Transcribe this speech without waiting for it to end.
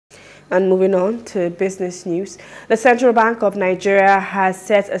And moving on to business news, the Central Bank of Nigeria has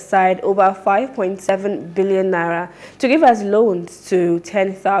set aside over 5.7 billion naira to give as loans to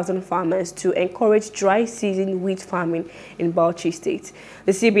 10,000 farmers to encourage dry season wheat farming in Bauchi State.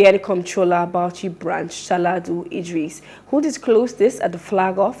 The C.B.N Comptroller Bauchi branch, Shaladu Idris, who disclosed this at the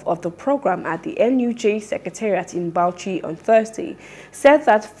flag-off of the program at the NUJ Secretariat in Bauchi on Thursday, said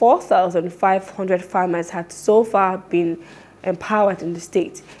that 4,500 farmers had so far been empowered in the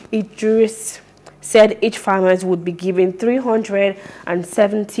state. Idris said each farmer would be given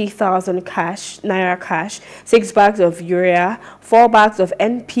 370,000 naira cash, 6 bags of urea, 4 bags of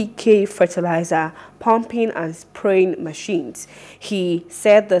NPK fertilizer, pumping and spraying machines. He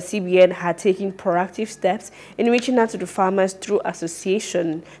said the C.B.N had taken proactive steps in reaching out to the farmers through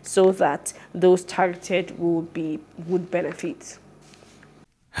association so that those targeted would benefit.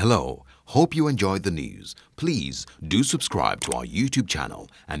 Hello, hope you enjoyed the news. Please do subscribe to our YouTube channel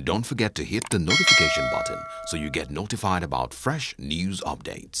and don't forget to hit the notification button so you get notified about fresh news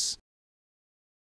updates.